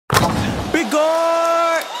Big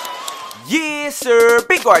guard! Yes, sir.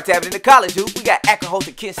 Big guard tapping in the college hoop. We got Akron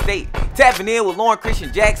hosting Kent State. Tapping in with Loren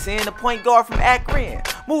Cristian Jackson, the point guard from Akron.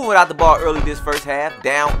 Moving without the ball early this first half,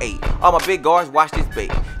 down 8. All my big guards, watch this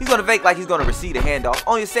bait. He's going to fake like he's going to receive a handoff.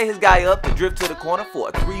 Only to set his guy up to drift to the corner for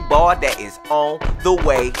a 3-ball that is on the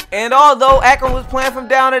way. And although Akron was playing from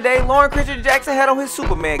down today, Loren Cristian Jackson had on his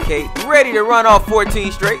Superman cape, ready to run off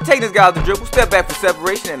 14 straight. Taking this guy out the dribble, step back for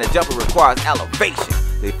separation, and the jumper requires elevation.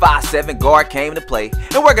 The 5'7" guard came to play.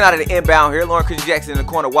 And working out of the inbound here, Loren Cristian Jackson in the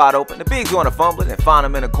corner wide open. The bigs going to fumble and find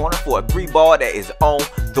him in the corner for a 3-ball that is on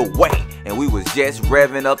the way. And we was just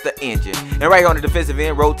revving up the engine. And right here on the defensive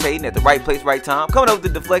end, rotating at the right place, right time, coming up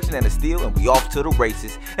with the deflection and the steal, and we off to the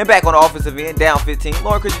races. And back on the offensive end, down 15,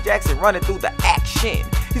 Loren Cristian Jackson running through the action.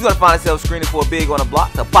 He's going to find himself screening for a big on the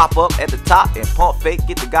block to pop up at the top and pump fake,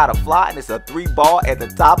 get the guy to fly, and it's a 3-ball at the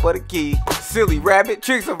top of the key. Silly rabbit,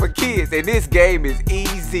 tricks are for kids, and this game is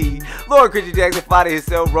easy. Loren Cristian Jackson finding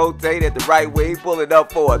himself rotate at the right way, pulling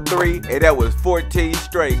up for a 3, and that was 14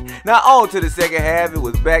 straight. Now on to the second half, it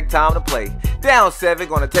was back time to play. Down 7,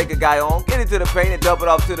 going to take a guy on, get into the paint and dump it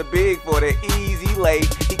off to the big for the easy lay.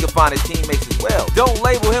 He can find his teammates as well. Don't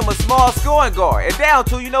label him a small scoring guard. And down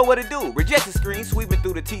 2, you know what to do. Reject the screen, sweeping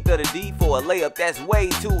through the teeth of the D for a layup that's way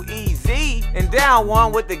too easy. And down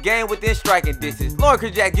 1 with the game within striking distance. Loren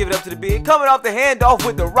Cristian Jackson give it up to the big, coming off the handoff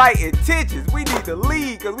with the right intentions. We need the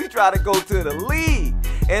lead because we try to go to the lead.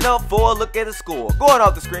 And up 4, look at the score. Going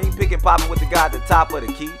off the screen, pick and popping with the guy at the top of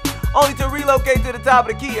the key. Only to relocate to the top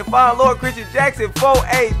of the key and find Loren Cristian Jackson for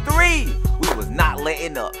a 3. We was not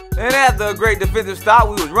letting up. And after a great defensive stop,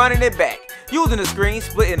 we was running it back. Using the screen,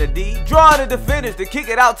 splitting the D, drawing the defenders to kick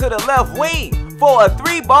it out to the left wing for a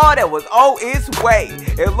 3-ball that was on its way.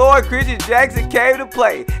 And Loren Cristian Jackson came to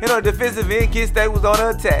play. And on the defensive end, Kent State was on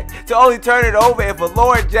the attack to only turn it over and for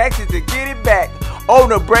Loren Jackson to get it back. On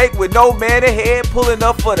the break with no man ahead, pulling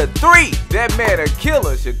up for the 3. That man a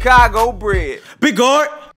killer, Chicago bred. Big guard!